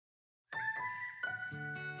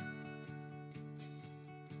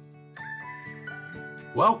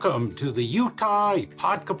Welcome to the Utah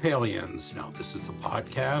Episcopalians. Now, this is a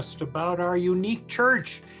podcast about our unique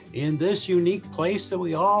church in this unique place that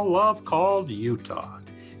we all love called Utah.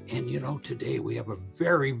 And today we have a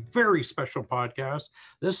very, very special podcast.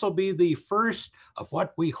 This will be the first of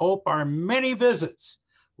what we hope are many visits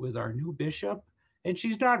with our new bishop. And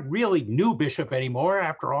she's not really new bishop anymore.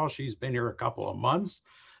 After all, she's been here a couple of months.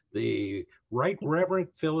 The Right Reverend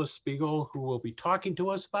Phyllis Spiegel, who will be talking to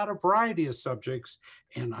us about a variety of subjects.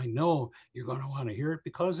 And I know you're going to want to hear it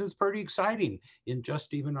because it's pretty exciting in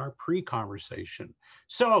just even our pre-conversation.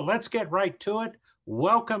 So let's get right to it.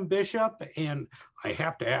 Welcome, Bishop. And I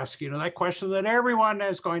have to ask you that question that everyone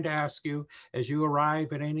is going to ask you as you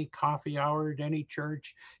arrive at any coffee hour, at any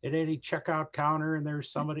church, at any checkout counter, and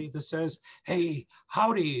there's somebody that says, "Hey,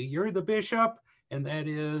 howdy, you're the bishop." And that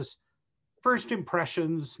is, first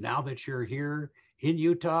impressions now that you're here in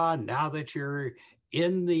Utah, now that you're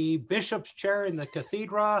in the bishop's chair in the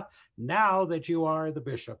cathedral, now that you are the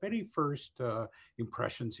bishop. Any first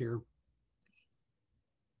impressions here?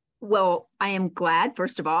 Well, I am glad,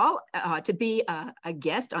 first of all, to be a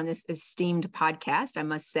guest on this esteemed podcast. I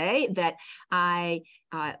must say that I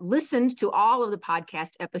listened to all of the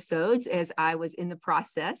podcast episodes as I was in the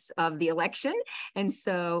process of the election. And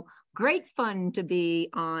so great fun to be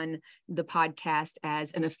on the podcast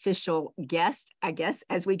as an official guest, I guess,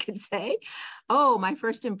 as we could say. Oh, my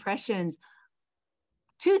first impressions,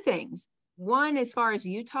 two things. One, as far as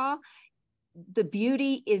Utah, the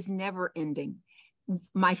beauty is never ending.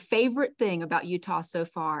 My favorite thing about Utah so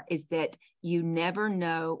far is that you never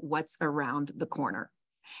know what's around the corner.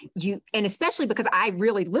 And especially because I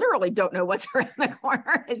really literally don't know what's around the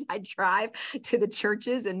corner as I drive to the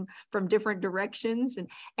churches and from different directions. And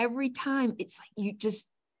every time it's like you just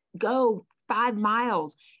go 5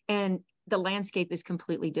 miles and the landscape is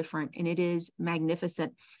completely different and it is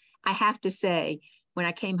magnificent. I have to say, when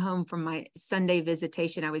I came home from my Sunday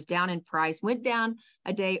visitation, I was down in Price, went down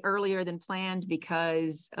a day earlier than planned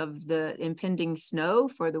because of the impending snow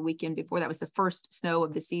for the weekend before. That was the first snow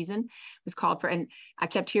of the season. It was called for, and I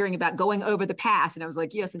kept hearing about going over the pass. And I was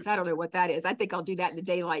like, yeah, since I don't know what that is, I think I'll do that in the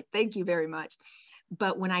daylight. Thank you very much.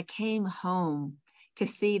 But when I came home to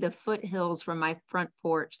see the foothills from my front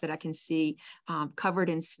porch that I can see covered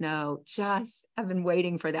in snow, I've been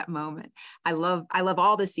waiting for that moment. I love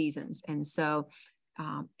all the seasons. And so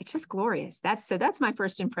it's just glorious. That's my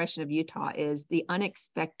first impression of Utah, is the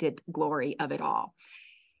unexpected glory of it all.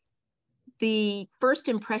 The first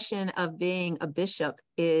impression of being a bishop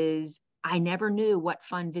is I never knew what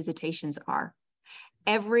fun visitations are.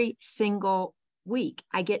 Every single week,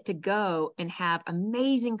 I get to go and have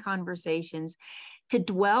amazing conversations, to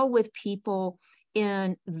dwell with people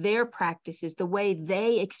in their practices, the way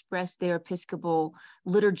they express their Episcopal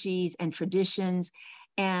liturgies and traditions.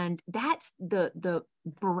 And that's the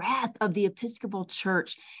breadth of the Episcopal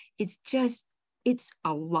Church. It's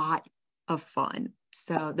a lot of fun.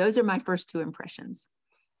 So those are my first two impressions.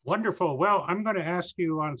 Wonderful. Well, I'm going to ask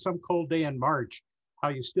you on some cold day in March how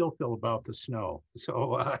you still feel about the snow.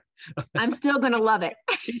 So I'm still going to love it.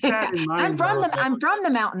 Keep that in mind. I'm from the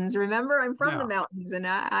mountains. Remember, I'm from the mountains, and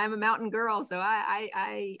I'm a mountain girl. So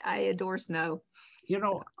I adore snow.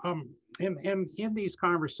 And in these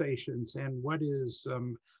conversations, and what is,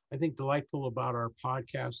 I think, delightful about our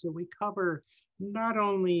podcast, that we cover not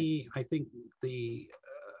only, I think, the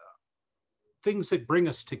things that bring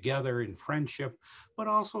us together in friendship, but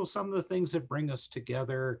also some of the things that bring us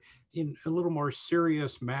together in a little more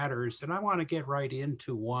serious matters. And I want to get right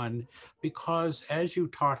into one, because as you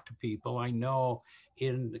talk to people, I know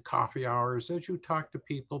in the coffee hours, as you talk to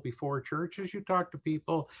people before church, as you talk to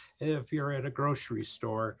people if you're at a grocery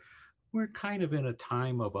store, we're kind of in a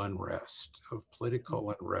time of unrest, of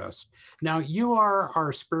political unrest. Now, you are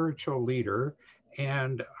our spiritual leader,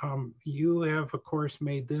 and you have, of course,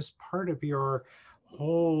 made this part of your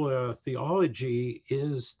whole theology,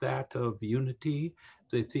 is that of unity,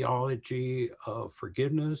 the theology of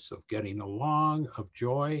forgiveness, of getting along, of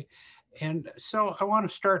joy. And so I want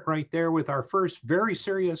to start right there with our first very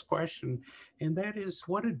serious question, and that is,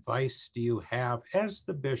 what advice do you have as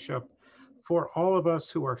the bishop for all of us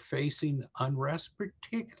who are facing unrest,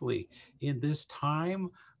 particularly in this time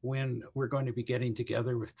when we're going to be getting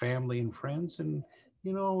together with family and friends, and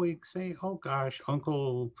we say, oh gosh,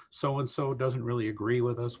 Uncle so-and-so doesn't really agree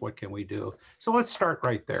with us. What can we do? So let's start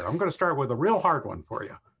right there. I'm going to start with a real hard one for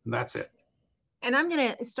you, and that's it. And I'm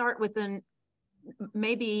going to start with an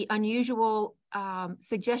maybe unusual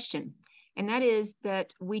suggestion, and that is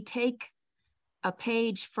that we take a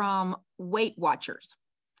page from Weight Watchers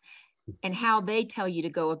and how they tell you to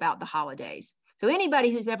go about the holidays. So anybody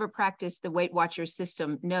who's ever practiced the Weight Watchers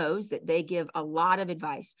system knows that they give a lot of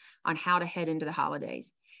advice on how to head into the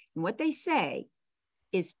holidays. And what they say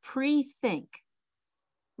is pre-think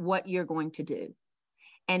what you're going to do.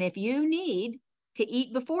 And if you need to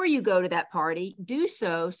eat before you go to that party, do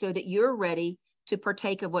so that you're ready to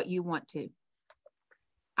partake of what you want to.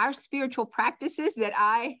 Our spiritual practices that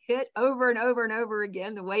I hit over and over and over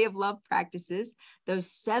again, the Way of Love practices,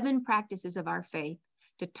 those 7 practices of our faith,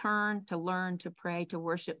 to turn, to learn, to pray, to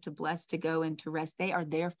worship, to bless, to go, and to rest, they are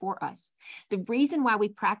there for us. The reason why we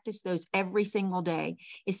practice those every single day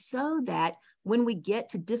is so that when we get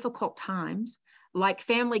to difficult times, like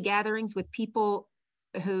family gatherings with people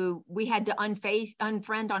who we had to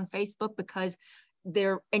unfriend on Facebook because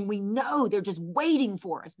and we know they're just waiting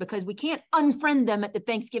for us because we can't unfriend them at the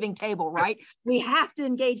Thanksgiving table, right? We have to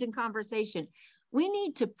engage in conversation. We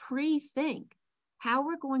need to pre-think how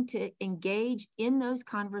we're going to engage in those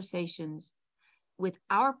conversations with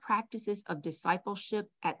our practices of discipleship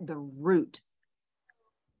at the root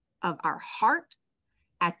of our heart,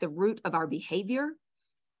 at the root of our behavior,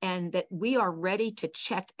 and that we are ready to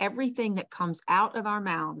check everything that comes out of our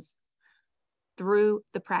mouths through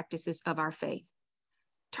the practices of our faith.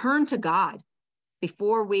 Turn to God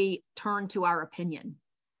before we turn to our opinion,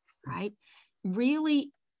 right?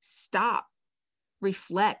 Really stop,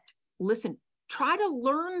 reflect, listen, try to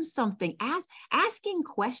learn something. Asking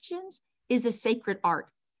questions is a sacred art.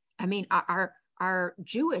 I mean, our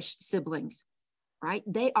Jewish siblings, right?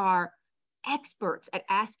 They are experts at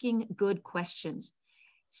asking good questions.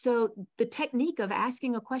 So the technique of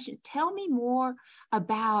asking a question, tell me more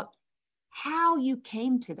about how you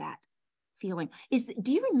came to that feeling.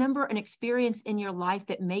 Do you remember an experience in your life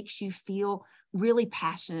that makes you feel really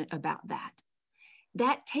passionate about that?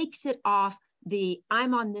 That takes it off the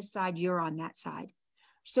I'm on this side, you're on that side.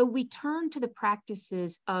 So we turn to the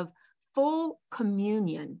practices of full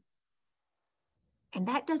communion. And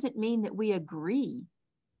that doesn't mean that we agree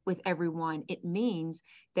with everyone. It means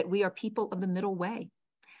that we are people of the middle way.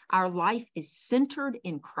 Our life is centered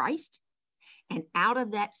in Christ. And out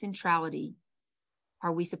of that centrality,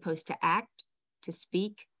 are we supposed to act, to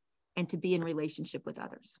speak, and to be in relationship with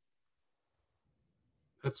others?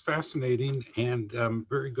 That's fascinating and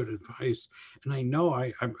very good advice. And I know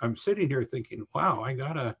I'm sitting here thinking, wow, I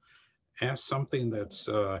gotta ask something that's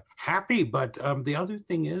happy. But the other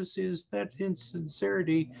thing is that in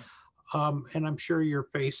sincerity, and I'm sure you're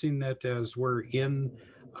facing that as we're in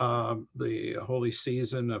the holy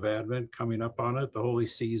season of Advent coming up on it, the holy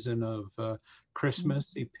season of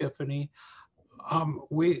Christmas, Epiphany.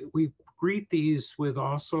 We greet these with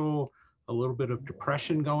also a little bit of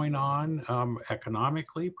depression going on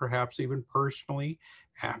economically, perhaps even personally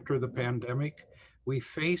after the pandemic. We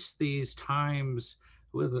face these times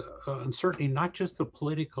with uncertainty, not just the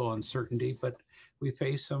political uncertainty, but we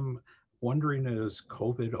face them wondering, is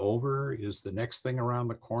COVID over? Is the next thing around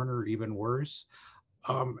the corner even worse?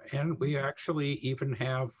 And we actually even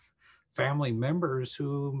have family members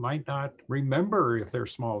who might not remember, if they're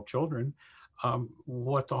small children,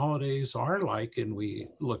 what the holidays are like, and we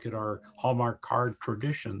look at our Hallmark card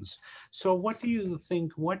traditions. So what do you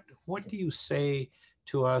think, what do you say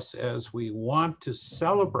to us as we want to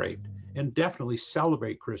celebrate, and definitely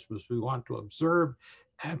celebrate Christmas? We want to observe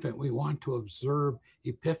Advent, we want to observe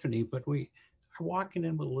Epiphany, but we are walking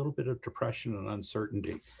in with a little bit of depression and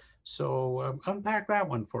uncertainty. So unpack that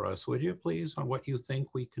one for us, would you please, on what you think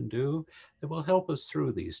we can do that will help us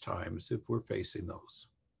through these times if we're facing those.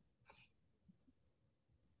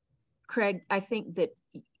 Craig, I think that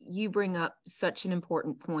you bring up such an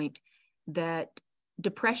important point, that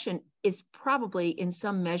depression is probably in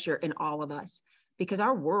some measure in all of us, because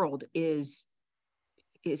our world is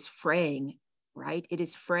fraying, right? It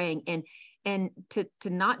is fraying. And to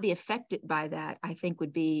not be affected by that, I think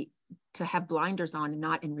would be to have blinders on and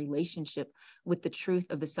not in relationship with the truth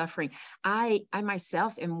of the suffering. I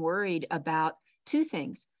myself am worried about 2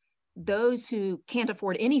 things. Those who can't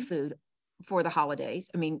afford any food for the holidays,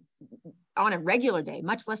 I mean, on a regular day,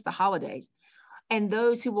 much less the holidays, and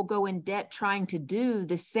those who will go in debt trying to do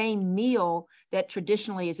the same meal that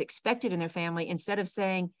traditionally is expected in their family, instead of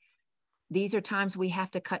saying, these are times we have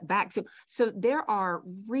to cut back. So there are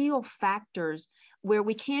real factors where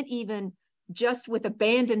we can't even just with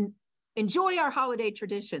abandon, enjoy our holiday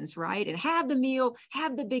traditions, right? And have the meal,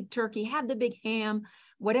 have the big turkey, have the big ham,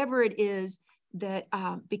 whatever it is, that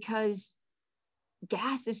because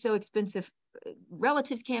gas is so expensive,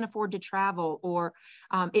 relatives can't afford to travel, or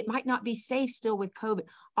it might not be safe still with COVID.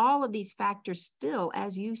 All of these factors still,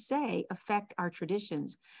 as you say, affect our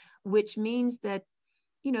traditions, which means that,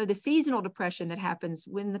 you know, the seasonal depression that happens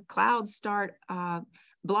when the clouds start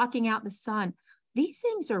blocking out the sun. These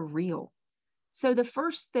things are real. So the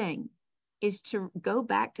first thing is to go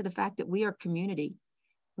back to the fact that we are community.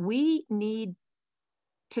 We need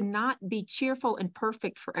to not be cheerful and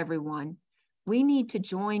perfect for everyone. We need to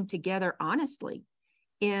join together honestly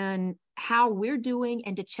in how we're doing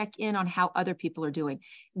and to check in on how other people are doing.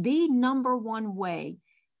 The number one way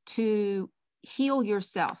to heal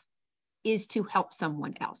yourself is to help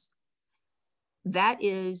someone else. That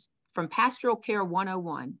is from Pastoral Care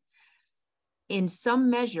 101. In some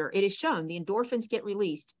measure, it is shown the endorphins get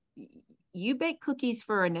released. You bake cookies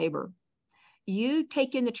for a neighbor. You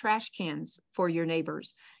take in the trash cans for your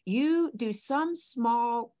neighbors. You do some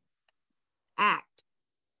small act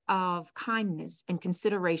of kindness and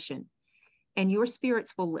consideration, and your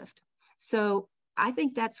spirits will lift. So I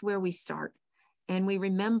think that's where we start. And we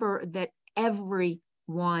remember that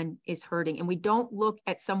everyone is hurting, and we don't look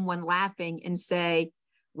at someone laughing and say,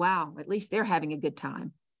 wow, at least they're having a good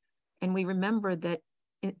time. And we remember that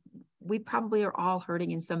we probably are all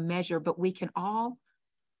hurting in some measure, but we can all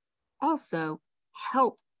also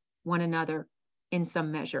help one another in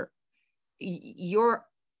some measure. You're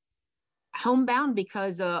homebound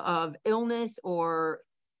because of illness or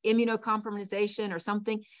immunocompromisation or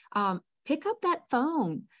something. Pick up that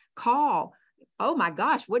phone, call. Oh my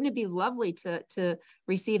gosh, wouldn't it be lovely to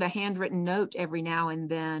receive a handwritten note every now and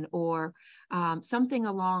then, or something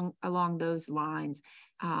along those lines.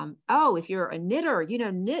 If you're a knitter,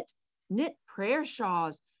 knit prayer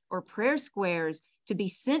shawls or prayer squares to be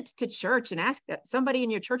sent to church, and ask somebody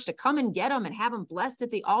in your church to come and get them and have them blessed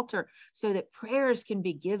at the altar so that prayers can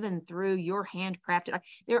be given through your handcrafted.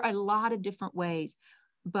 There are a lot of different ways,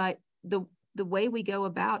 but the way we go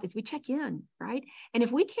about is we check in, right? And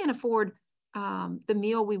if we can't afford the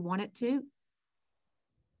meal we want it to,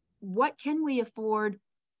 what can we afford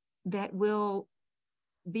that will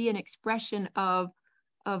be an expression of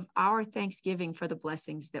our thanksgiving for the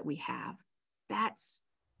blessings that we have?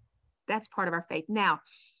 That's part of our faith. Now,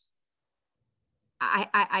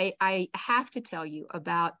 I have to tell you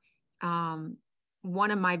about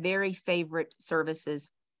one of my very favorite services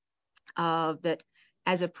that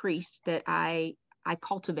as a priest that I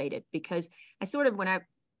cultivated, because when I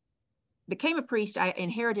became a priest, I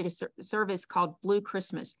inherited a service called Blue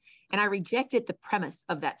Christmas, and I rejected the premise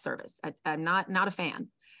of that service. I'm not a fan.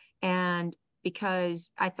 And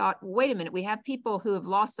because I thought, wait a minute, we have people who have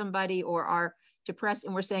lost somebody or are depressed,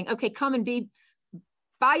 and we're saying, okay, come and be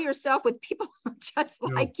by yourself with people just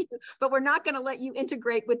like you, but we're not going to let you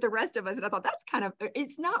integrate with the rest of us. And I thought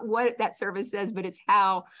it's not what that service says, but it's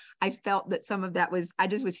how I felt that some of that was, I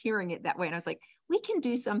just was hearing it that way. And I was like, we can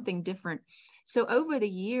do something different. So over the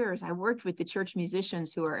years, I worked with the church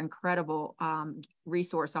musicians, who are incredible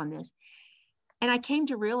resource on this. And I came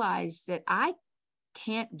to realize that I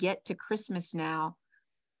can't get to Christmas now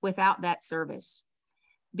without that service,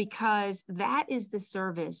 because that is the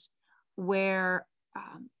service where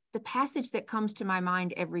the passage that comes to my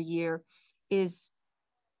mind every year is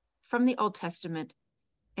from the Old Testament.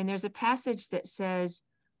 And there's a passage that says,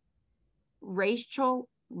 Rachel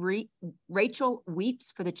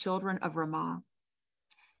weeps for the children of Ramah,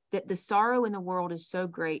 that the sorrow in the world is so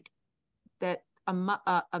great that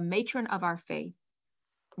a matron of our faith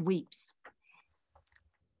weeps.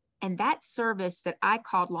 And that service that I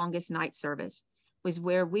called Longest Night Service was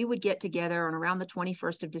where we would get together on around the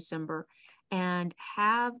 21st of December and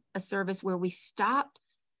have a service where we stopped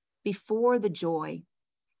before the joy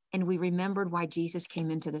and we remembered why Jesus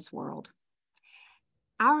came into this world.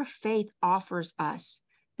 Our faith offers us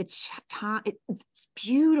it's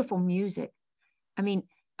beautiful music. I mean,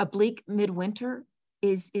 A Bleak Midwinter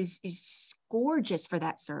is gorgeous for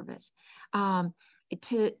that service.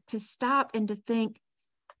 To stop and to think,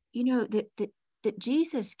 that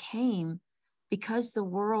Jesus came because the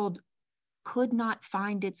world could not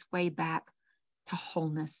find its way back to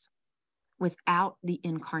wholeness without the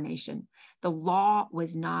incarnation. The law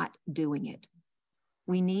was not doing it.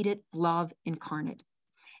 We needed love incarnate.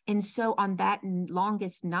 And so on that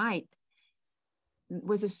longest night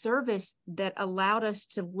was a service that allowed us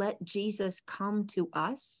to let Jesus come to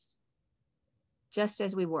us just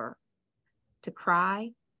as we were, to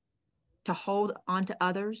cry, to hold on to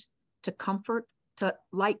others, to comfort, to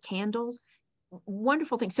light candles,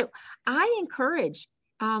 wonderful things. So I encourage,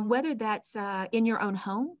 whether that's in your own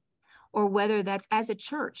home or whether that's as a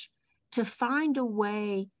church, to find a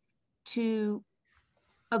way to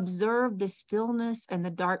observe the stillness and the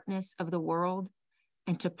darkness of the world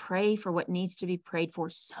and to pray for what needs to be prayed for,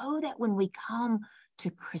 so that when we come to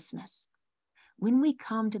Christmas, when we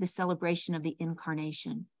come to the celebration of the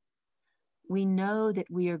incarnation, we know that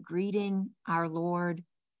we are greeting our Lord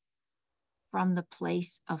from the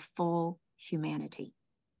place of full humanity.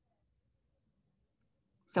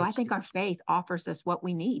 So I think our faith offers us what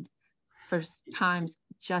we need for times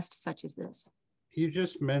just such as this. You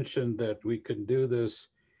just mentioned that we can do this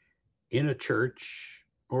in a church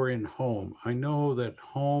or in home. I know that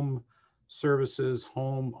home services,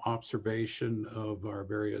 home observation of our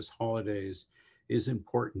various holidays is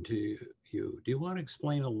important to you. Do you want to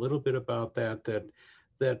explain a little bit about that,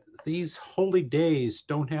 that these holy days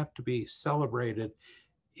don't have to be celebrated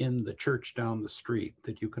in the church down the street,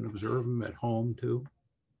 that you can observe them at home too?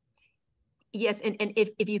 Yes, and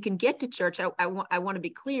if you can get to church, I want to be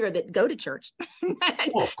clear that go to church. Oh, of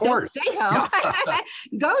Don't course. stay home. Yeah.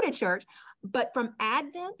 Go to church. But from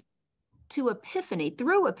Advent to Epiphany,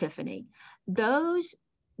 through Epiphany,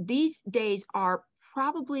 these days are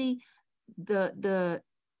probably the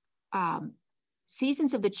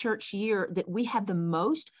seasons of the church year that we have the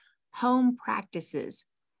most home practices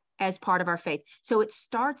as part of our faith. So it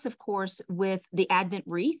starts, of course, with the Advent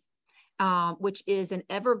wreath, which is an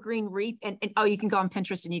evergreen wreath. And oh, you can go on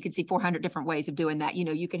Pinterest and you can see 400 different ways of doing that. You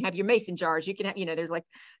know, you can have your mason jars, you can have, there's like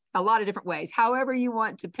a lot of different ways, however you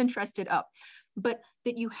want to Pinterest it up. But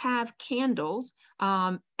that you have candles,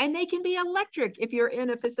 and they can be electric if you're in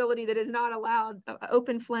a facility that is not allowed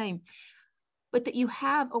open flame. But that you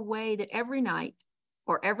have a way that every night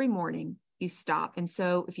or every morning you stop. And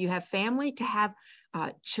so if you have family, to have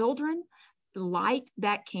children light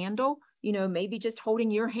that candle, maybe just holding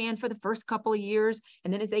your hand for the first couple of years.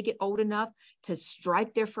 And then as they get old enough to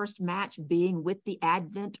strike their first match, being with the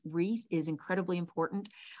Advent wreath is incredibly important.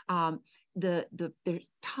 There's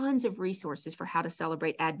tons of resources for how to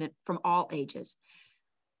celebrate Advent from all ages.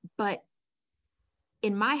 But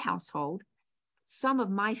in my household, some of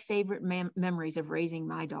my favorite memories of raising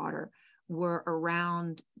my daughter were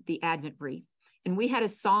around the Advent wreath. And we had a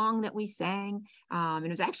song that we sang, and it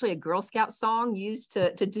was actually a Girl Scout song used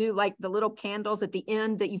to do like the little candles at the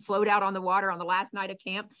end that you float out on the water on the last night of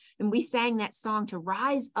camp. And we sang that song to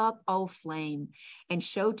rise up, O flame, and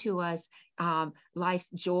show to us life's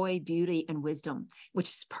joy, beauty, and wisdom, which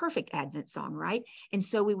is perfect Advent song, right? And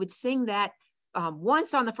so we would sing that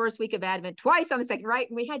once on the first week of Advent, twice on the second, right?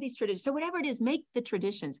 And we had these traditions. So whatever it is, make the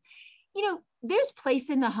traditions. There's place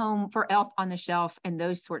in the home for Elf on the Shelf and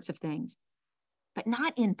those sorts of things, but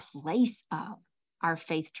not in place of our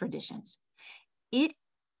faith traditions. I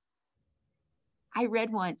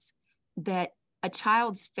read once that a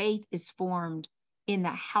child's faith is formed in the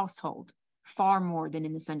household far more than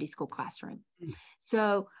in the Sunday school classroom.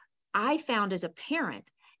 So I found as a parent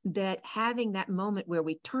that having that moment where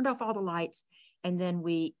we turned off all the lights, and then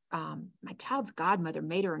my child's godmother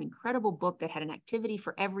made her an incredible book that had an activity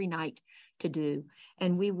for every night to do.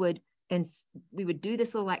 And we would do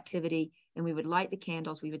this little activity, and we would light the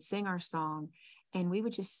candles, we would sing our song, and we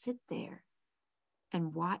would just sit there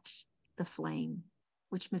and watch the flame,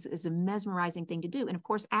 which is a mesmerizing thing to do. And of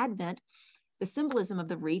course, Advent, the symbolism of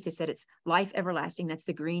the wreath is that it's life everlasting. That's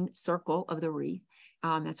the green circle of the wreath.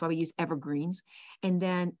 That's why we use evergreens. And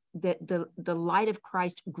then that the light of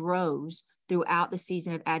Christ grows throughout the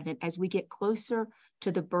season of Advent. As we get closer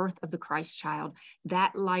to the birth of the Christ child,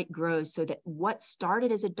 that light grows so that what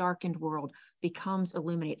started as a darkened world becomes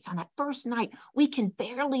illuminated. So on that first night, we can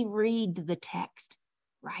barely read the text,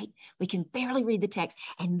 right? We can barely read the text.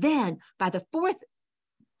 And then by the fourth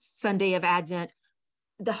Sunday of Advent,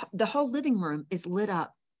 the whole living room is lit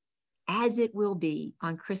up, as it will be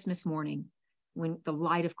on Christmas morning when the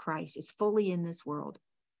light of Christ is fully in this world,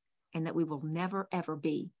 and that we will never, ever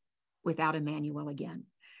be without Emmanuel again.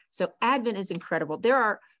 So Advent is incredible. There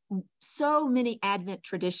are so many Advent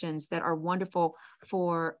traditions that are wonderful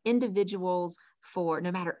for individuals, for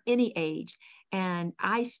no matter any age. And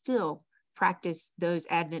I still practice those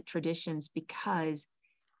Advent traditions because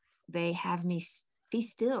they have me be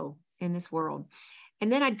still in this world.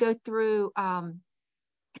 And then I'd go through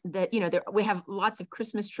we have lots of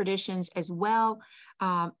Christmas traditions as well.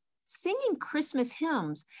 Singing Christmas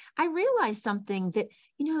hymns, I realized something that,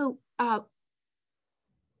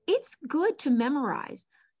 it's good to memorize.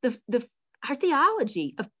 Our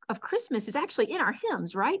theology of Christmas is actually in our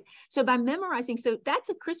hymns, right? So by memorizing, so that's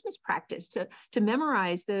a Christmas practice to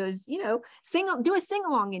memorize those, do a sing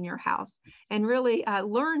along in your house and really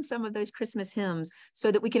learn some of those Christmas hymns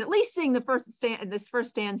so that we can at least sing this first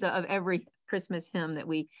stanza of every Christmas hymn that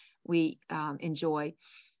we enjoy.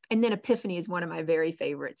 And then Epiphany is one of my very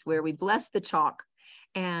favorites, where we bless the chalk.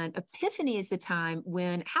 And Epiphany is the time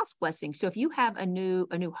when house blessing. So if you have a new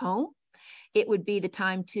home, it would be the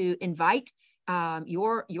time to invite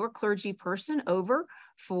your clergy person over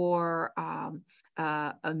for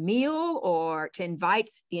a meal or to invite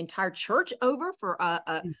the entire church over for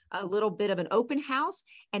a little bit of an open house,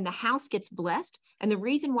 and the house gets blessed. And the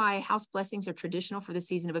reason why house blessings are traditional for the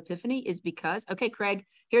season of Epiphany is because, okay, Craig,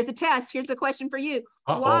 here's the test. Here's the question for you.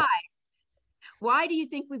 Uh-oh. Why do you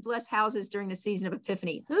think we bless houses during the season of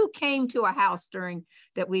Epiphany? Who came to a house during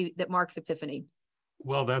that marks Epiphany?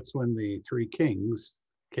 Well, that's when the three kings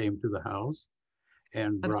came to the house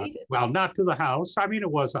and brought, Jesus. well, not to the house. I mean, it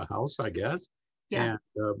was a house, I guess, Yeah.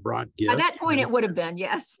 and brought gifts. At that point, it would have been,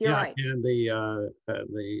 yes, you're right. And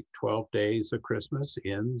the 12 days of Christmas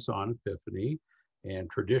ends on Epiphany, and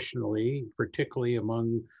traditionally, particularly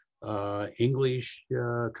among English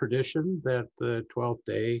tradition, that the 12th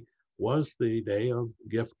day was the day of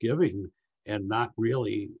gift giving and not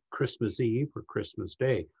really Christmas Eve or Christmas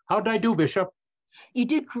Day. How'd I do, Bishop? You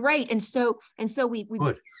did great. And so we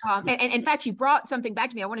Good. and in fact, you brought something back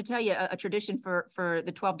to me. I want to tell you a tradition for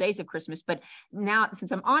the 12 days of Christmas, but now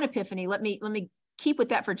since I'm on Epiphany, let me keep with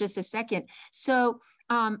that for just a second. So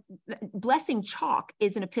blessing chalk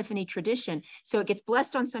is an Epiphany tradition. So it gets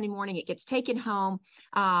blessed on Sunday morning. It gets taken home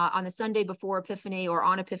on the Sunday before Epiphany or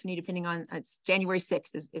on Epiphany, depending on, it's January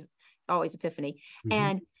 6th is always Epiphany.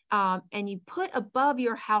 Mm-hmm. And you put above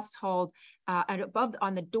your household and above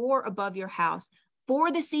on the door above your house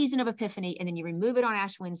for the season of Epiphany, and then you remove it on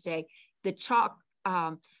Ash Wednesday, the chalk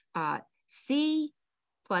C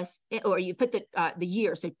plus, or you put the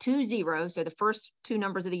year, so 20, so the first two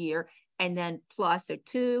numbers of the year, and then plus, so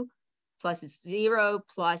 2 plus 0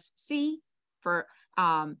 plus C for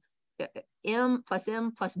M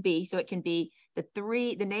plus B. So it can be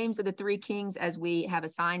the names of the three kings as we have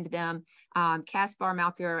assigned them, Caspar,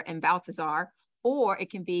 Melchior, and Balthazar, or it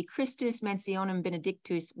can be Christus Mansionem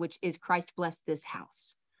Benedictus, which is Christ bless this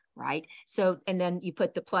house, right? So, and then you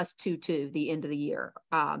put the plus 2, the end of the year.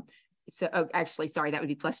 Actually, sorry, that would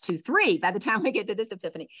be plus 2, 3 by the time we get to this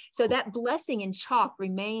Epiphany. So that blessing in chalk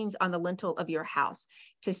remains on the lintel of your house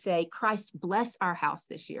to say, Christ bless our house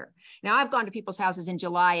this year. Now, I've gone to people's houses in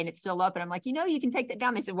July and it's still up, and I'm like, you can take that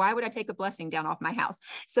down. They said, why would I take a blessing down off my house?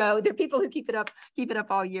 So there are people who keep it up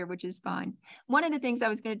all year, which is fine. One of the things I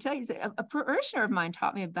was going to tell you is that a parishioner of mine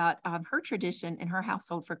taught me about her tradition in her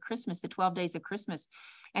household for Christmas, the 12 days of Christmas.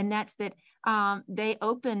 And that's that they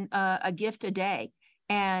open a gift a day,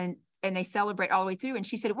 and they celebrate all the way through. And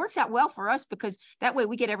she said, it works out well for us because that way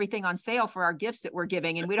we get everything on sale for our gifts that we're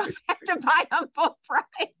giving, and we don't have to buy them full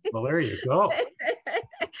price. Well, there you go.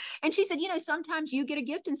 And she said, sometimes you get a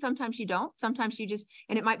gift and sometimes you don't. Sometimes you just,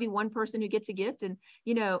 and it might be one person who gets a gift, and,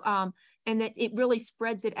 and that it really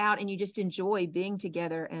spreads it out, and you just enjoy being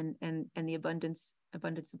together and the abundance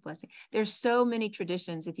of blessing. There's so many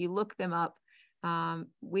traditions. If you look them up,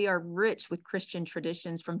 we are rich with Christian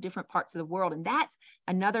traditions from different parts of the world. And that's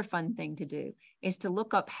another fun thing to do, is to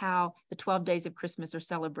look up how the 12 days of Christmas are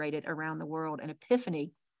celebrated around the world. And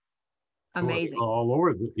Epiphany, amazing. All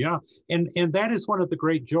over. Yeah. And that is one of the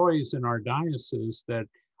great joys in our diocese, that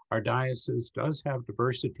our diocese does have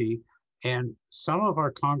diversity. And some of our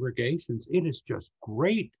congregations, it is just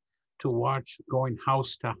great to watch going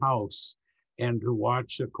house to house, and to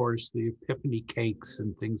watch, of course, the Epiphany cakes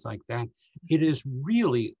and things like that. It is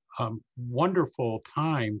really a wonderful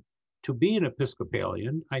time to be an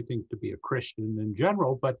Episcopalian, I think to be a Christian in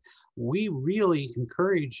general, but we really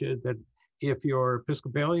encourage you that if you're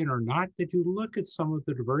Episcopalian or not, that you look at some of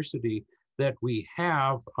the diversity that we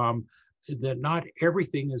have, that not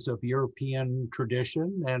everything is of European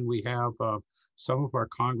tradition, and we have some of our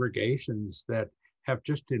congregations that have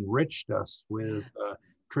just enriched us with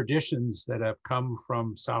traditions that have come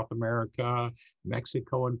from South America,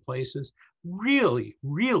 Mexico, and places. Really,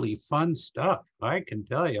 really fun stuff, I can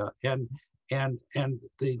tell you. And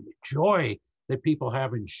the joy that people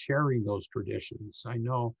have in sharing those traditions. I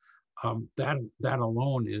know that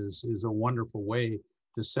alone is a wonderful way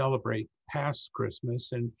to celebrate past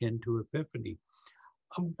Christmas and into Epiphany.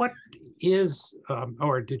 What is,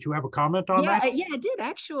 or did you have a comment on that? Yeah, I did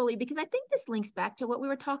actually, because I think this links back to what we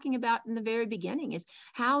were talking about in the very beginning, is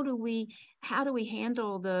how do we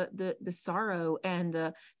handle the sorrow and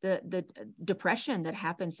the depression that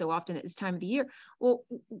happens so often at this time of the year? Well,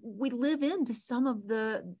 we live into some of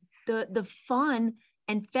the fun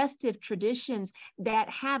and festive traditions that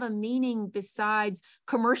have a meaning besides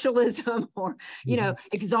commercialism or,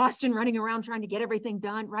 exhaustion, running around trying to get everything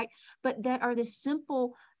done, right? But that are the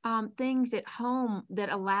simple things at home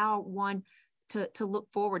that allow one to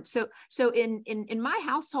look forward. So in my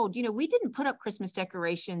household, we didn't put up Christmas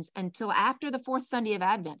decorations until after the fourth Sunday of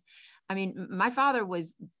Advent. I mean, my father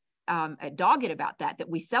was dogged about that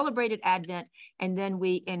we celebrated Advent, and then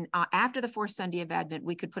after the fourth Sunday of Advent,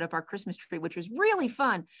 we could put up our Christmas tree, which was really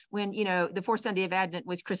fun when, the fourth Sunday of Advent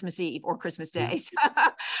was Christmas Eve or Christmas Day.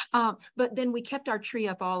 But then we kept our tree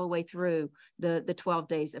up all the way through the 12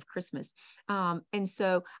 days of Christmas. And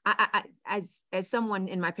so I as someone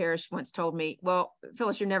in my parish once told me, well,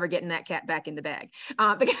 Phyllis, you're never getting that cat back in the bag,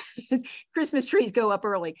 because Christmas trees go up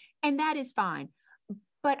early, and that is fine.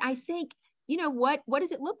 But I think, what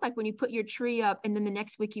does it look like when you put your tree up, and then the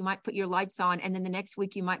next week you might put your lights on, and then the next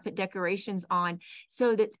week you might put decorations on,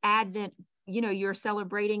 so that Advent, you're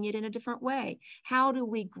celebrating it in a different way? How do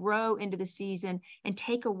we grow into the season and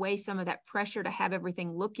take away some of that pressure to have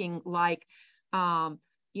everything looking like,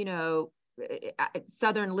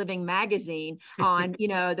 Southern Living magazine on,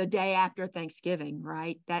 the day after Thanksgiving,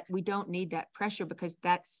 right? That we don't need that pressure, because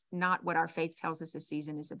that's not what our faith tells us the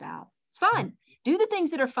season is about. It's fun. Do the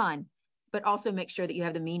things that are fun, but also make sure that you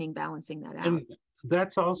have the meaning balancing that out. And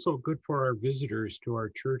that's also good for our visitors to our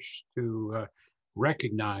church to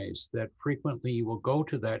recognize that frequently you will go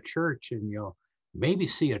to that church and you'll maybe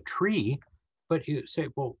see a tree, but you say,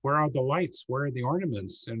 well, where are the lights? Where are the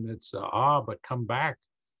ornaments? And it's, but come back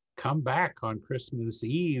on Christmas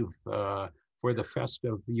Eve for the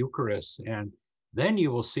festive Eucharist. And then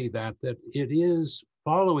you will see that it is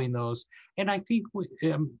following those. And I think,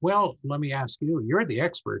 well, let me ask you, you're the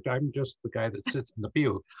expert. I'm just the guy that sits in the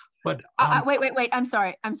pew. But wait. I'm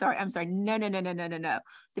sorry. No.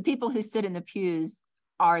 The people who sit in the pews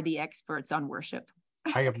are the experts on worship.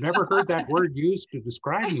 I have never heard that word used to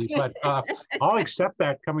describe me, but I'll accept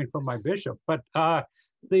that coming from my bishop. But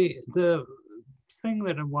the thing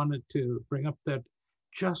that I wanted to bring up, that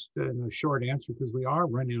just in a short answer, because we are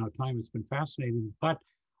running out of time, it's been fascinating, but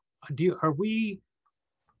are we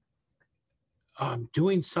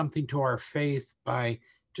doing something to our faith by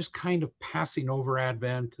just kind of passing over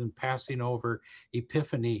Advent and passing over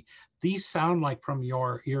Epiphany? These sound like, from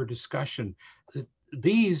your discussion,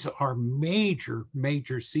 these are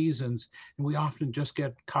major seasons, and we often just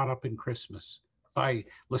get caught up in Christmas by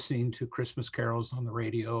listening to Christmas carols on the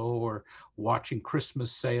radio, or watching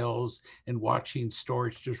Christmas sales, and watching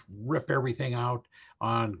stores just rip everything out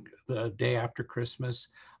on the day after Christmas.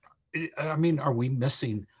 I mean, are we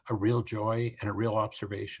missing a real joy and a real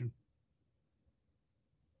observation?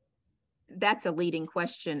 That's a leading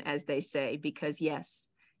question, as they say, because yes,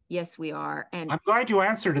 we are. And I'm glad you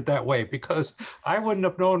answered it that way, because I wouldn't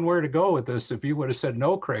have known where to go with this if you would have said,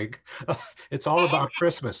 no, Craig, it's all about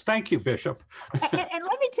Christmas. Thank you, Bishop. and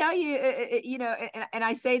let me tell you, and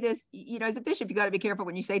I say this, as a bishop, you got to be careful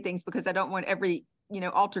when you say things, because I don't want every,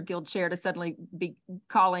 altar guild chair to suddenly be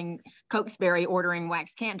calling Cokesbury ordering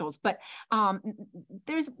wax candles. But I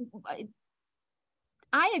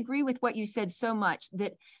agree with what you said so much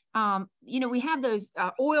that, we have those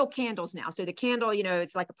oil candles now. So the candle,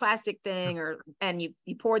 it's like a plastic thing, and you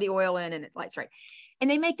pour the oil in and it lights, right? And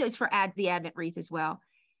they make those for the Advent wreath as well.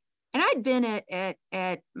 And I'd been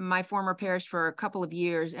at my former parish for a couple of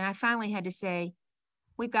years, and I finally had to say,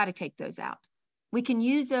 we've got to take those out. We can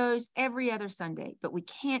use those every other Sunday, but we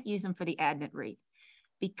can't use them for the Advent wreath,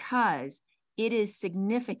 because it is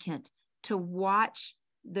significant to watch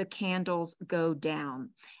the candles go down,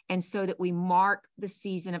 and so that we mark the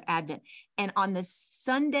season of Advent. And on the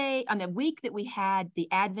Sunday, on the week that we had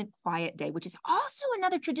the Advent Quiet Day, which is also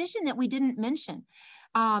another tradition that we didn't mention,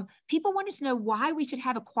 people wanted to know why we should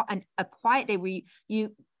have a quiet day where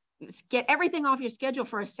you get everything off your schedule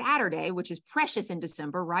for a Saturday, which is precious in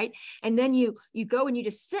December, right? And then you go and you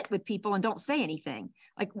just sit with people and don't say anything.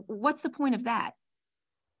 Like, what's the point of that?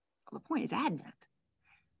 Well, the point is Advent,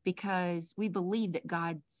 because we believe that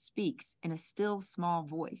God speaks in a still small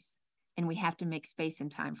voice, and we have to make space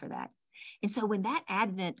and time for that. And so when that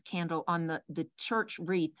Advent candle on the church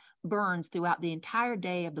wreath burns throughout the entire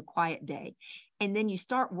day of the quiet day, and then you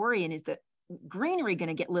start worrying, is the greenery going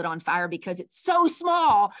to get lit on fire because it's so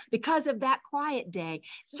small because of that quiet day,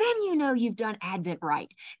 then you've done Advent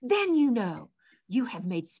right. Then you have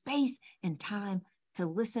made space and time to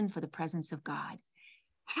listen for the presence of God.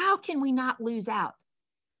 How can we not lose out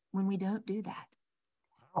when we don't do that?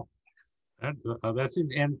 Wow, that's it.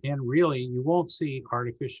 And really, you won't see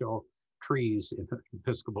artificial trees in the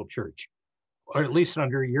Episcopal Church, or at least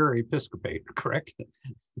under your episcopate, correct?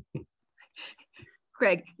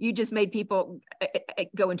 Greg, you just made people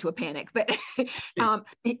go into a panic, but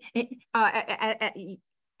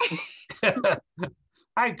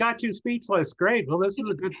I got you speechless. Great. Well, this is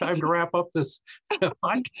a good time to wrap up this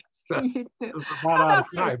podcast. We're about out of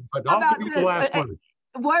time, but I'll give you the last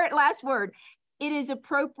word. Last word. It is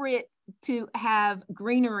appropriate to have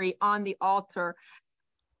greenery on the altar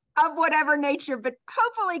of whatever nature, but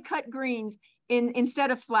hopefully cut greens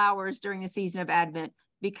instead of flowers during the season of Advent,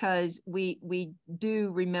 because we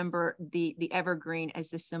do remember the evergreen as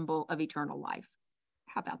the symbol of eternal life.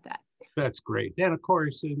 How about that? That's great. And of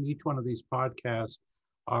course, in each one of these podcasts,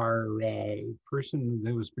 our person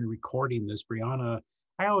who has been recording this, Brianna,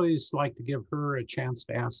 I always like to give her a chance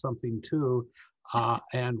to ask something too.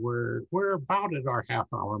 And we're about at our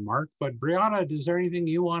half-hour mark. But Brianna, is there anything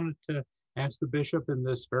you wanted to ask the bishop in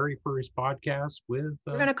this very first podcast with?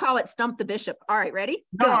 We're going to call it Stump the Bishop. All right, ready?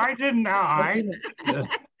 No, Go. I didn't.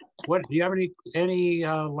 What do you have any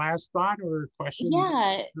last thought or question?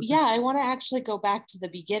 Yeah. I want to actually go back to the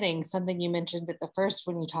beginning, something you mentioned at the first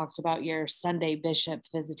when you talked about your Sunday bishop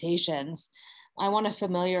visitations. I want to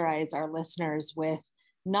familiarize our listeners with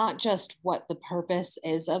not just what the purpose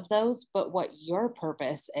is of those, but what your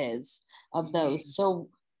purpose is of those. So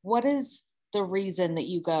what is the reason that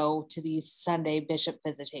you go to these Sunday bishop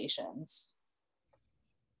visitations?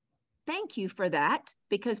 Thank you for that,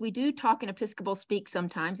 because we do talk in Episcopal speak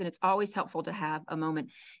sometimes, and it's always helpful to have a moment.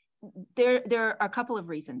 There are a couple of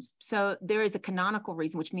reasons. So there is a canonical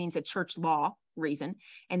reason, which means a church law reason,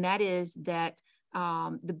 and that is that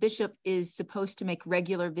the bishop is supposed to make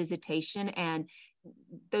regular visitation, and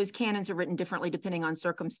those canons are written differently depending on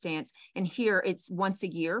circumstance. And here it's once a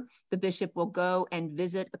year, the bishop will go and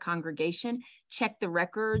visit a congregation, check the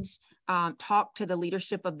records, talk to the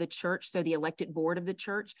leadership of the church, so the elected board of the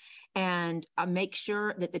church, and make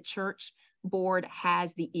sure that the church board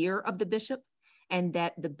has the ear of the bishop, and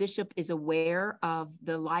that the bishop is aware of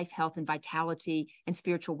the life, health, and vitality and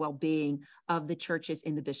spiritual well-being of the churches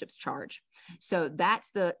in the bishop's charge. So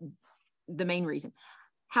that's the main reason.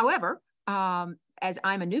 However, as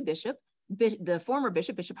I'm a new bishop, the former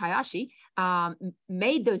bishop, Bishop Hayashi,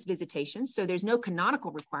 made those visitations. So there's no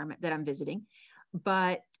canonical requirement that I'm visiting.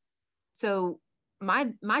 But so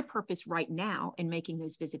my purpose right now in making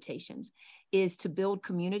those visitations is to build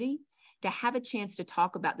community, to have a chance to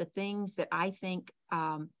talk about the things that I think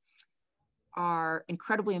are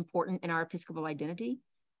incredibly important in our Episcopal identity,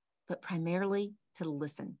 but primarily to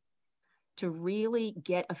listen, to really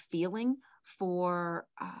get a feeling for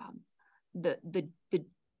the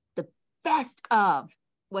best of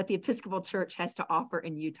what the Episcopal Church has to offer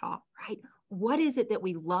in Utah, right? What is it that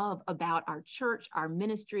we love about our church, our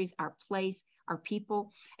ministries, our place, our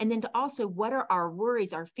people? And then to also, what are our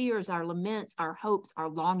worries, our fears, our laments, our hopes, our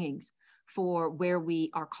longings for where we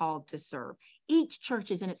are called to serve? Each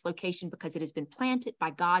church is in its location because it has been planted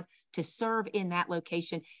by God to serve in that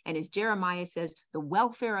location. And as Jeremiah says, the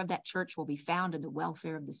welfare of that church will be found in the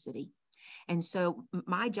welfare of the city. And so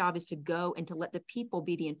my job is to go and to let the people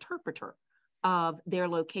be the interpreter of their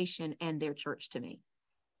location and their church to me.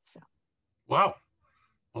 So. Wow.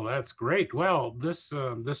 Well, that's great. Well, this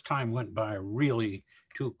time went by really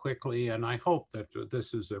too quickly, and I hope that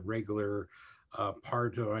this is a regular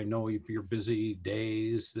part of, I know of your busy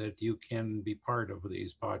days, that you can be part of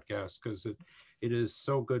these podcasts, because it is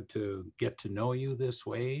so good to get to know you this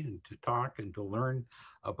way and to talk and to learn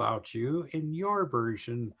about you in your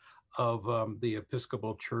version of the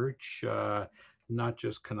Episcopal Church, not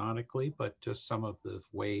just canonically, but just some of the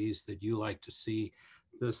ways that you like to see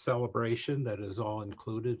the celebration that is all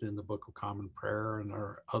included in the Book of Common Prayer and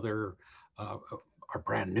our other, our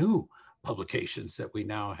brand new publications that we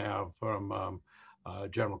now have from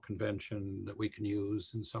General Convention that we can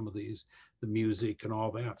use, and some of these, the music and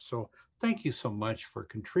all that. So thank you so much for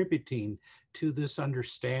contributing to this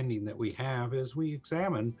understanding that we have as we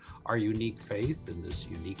examine our unique faith in this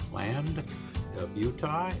unique land of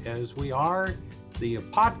Utah, as we are the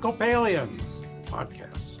Episcopalians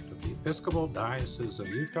podcast of the Episcopal Diocese of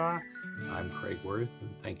Utah. I'm Craig Worth,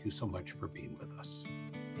 and thank you so much for being with us.